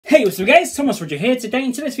Hey, what's up guys, Thomas Roger here. Today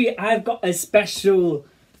in today's video I've got a special,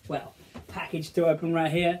 well, package to open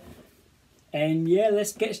right here. And yeah,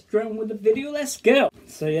 let's get straight on with the video, let's go.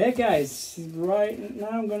 So yeah guys, right now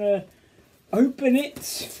I'm gonna open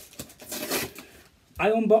it.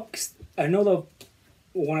 I unboxed another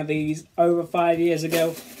one of these over 5 years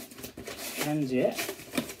ago. And yeah.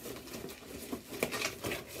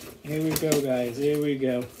 Here we go guys, here we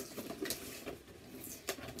go.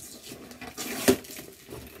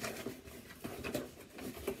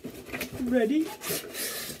 Ready?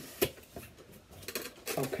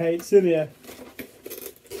 Okay, it's in here.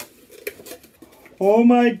 Oh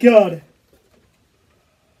my god!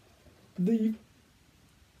 The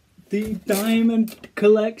Diamond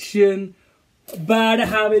Collection Bad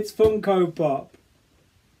Habits Funko Pop.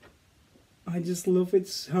 I just love it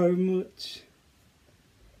so much.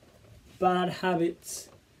 Bad Habits,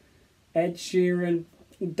 Ed Sheeran,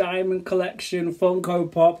 Diamond Collection Funko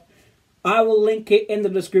Pop. I will link it in the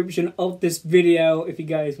description of this video if you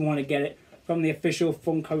guys want to get it from the official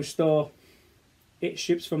Funko store. It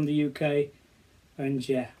ships from the UK, and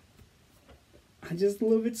yeah, I just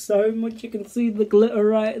love it so much. You can see the glitter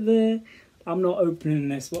right there. I'm not opening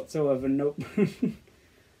this whatsoever, nope.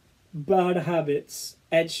 Bad Habits,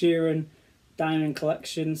 Ed Sheeran, Diamond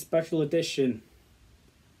Collection, Special Edition.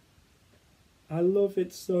 I love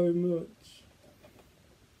it so much.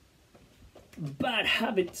 Bad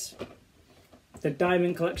Habits. The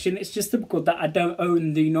Diamond Collection. It's just typical that I don't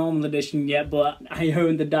own the normal edition yet, but I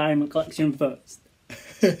own the Diamond Collection first.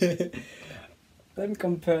 Let me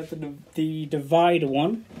compare to the Divider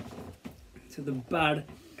one to the Bad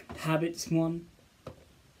Habits one.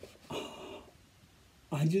 Oh,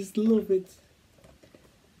 I just love it.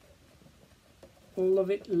 Love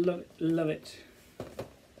it, love it, love it.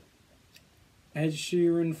 Ed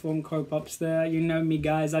Sheeran Funko Pops there. You know me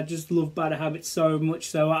guys, I just love Bad Habits so much,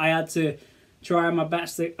 so I had to try my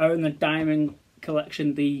best to own the Diamond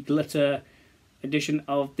Collection, the glitter edition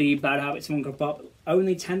of the Bad Habits Funko Pop.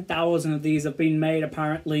 Only 10,000 of these have been made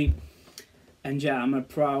apparently, and yeah, I'm a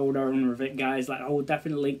proud owner of it guys. Like, I will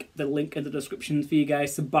definitely link the link in the description for you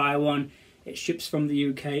guys to buy one. It ships from the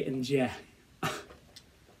UK, and yeah,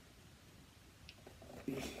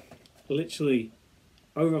 literally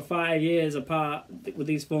over 5 years apart with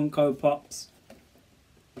these Funko Pops.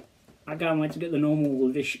 I can't wait to get the normal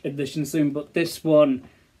edition soon, but this one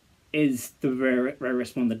is the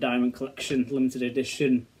rarest one, the Diamond Collection limited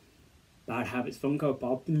edition Bad Habits Funko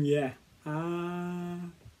Pop, and yeah.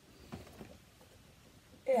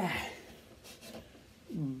 Yeah.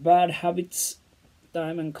 Bad Habits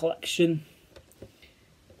Diamond Collection.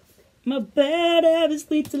 My bad habits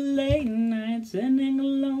lead to late nights, ending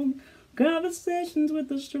alone. Conversations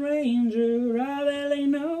with a stranger I barely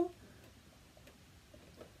know.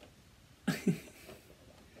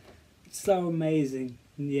 So amazing,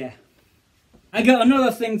 yeah. I got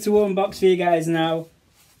another thing to unbox for you guys now,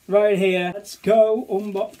 right here. Let's go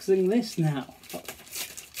unboxing this now.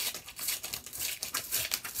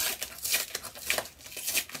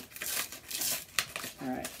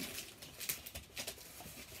 Alright.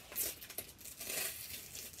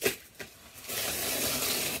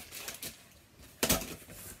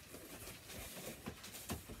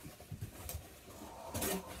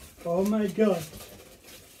 Oh my god.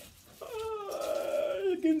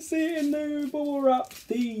 You can see it in the bubble wrap,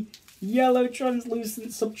 the yellow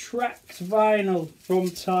translucent Subtract vinyl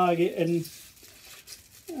from Target, and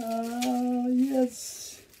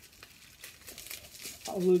yes,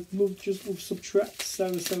 I just love Subtract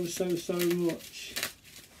so much.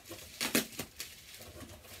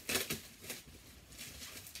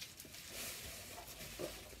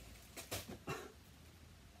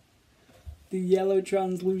 The yellow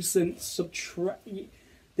translucent Subtract.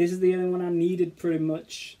 This is the only one I needed pretty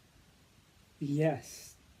much.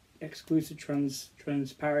 Yes. Exclusive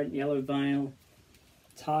transparent yellow vinyl.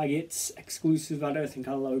 Target's exclusive. I don't think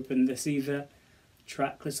I'll open this either.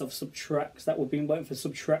 Tracklist of Subtracts. That we've been waiting for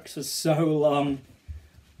Subtracts for so long.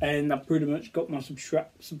 And I've pretty much got my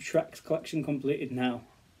Subtracts collection completed now.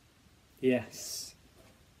 Yes.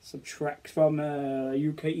 Subtracts from a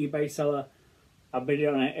UK eBay seller. I bid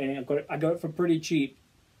on it and I got it for pretty cheap.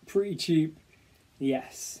 Pretty cheap.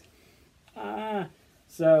 Yes.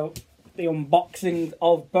 So the unboxing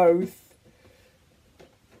of both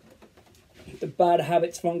the Bad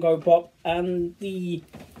Habits Funko Pop and the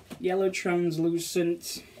yellow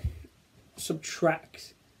translucent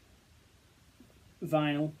Subtract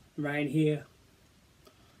vinyl right here.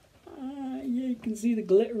 Yeah, you can see the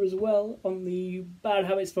glitter as well on the Bad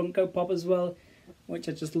Habits Funko Pop as well, which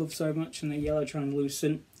I just love so much, and the yellow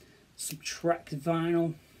translucent Subtract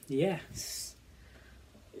vinyl. Yes.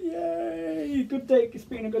 good day. It's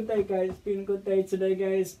been a good day, guys. It's been a good day today,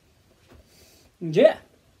 guys. And yeah.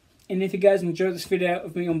 And if you guys enjoyed this video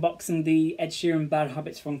of me unboxing the Ed Sheeran Bad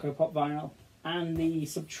Habits Funko Pop vinyl and the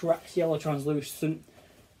Subtract Yellow Translucent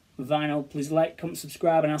vinyl, please like, comment,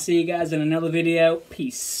 subscribe, and I'll see you guys in another video.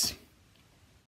 Peace.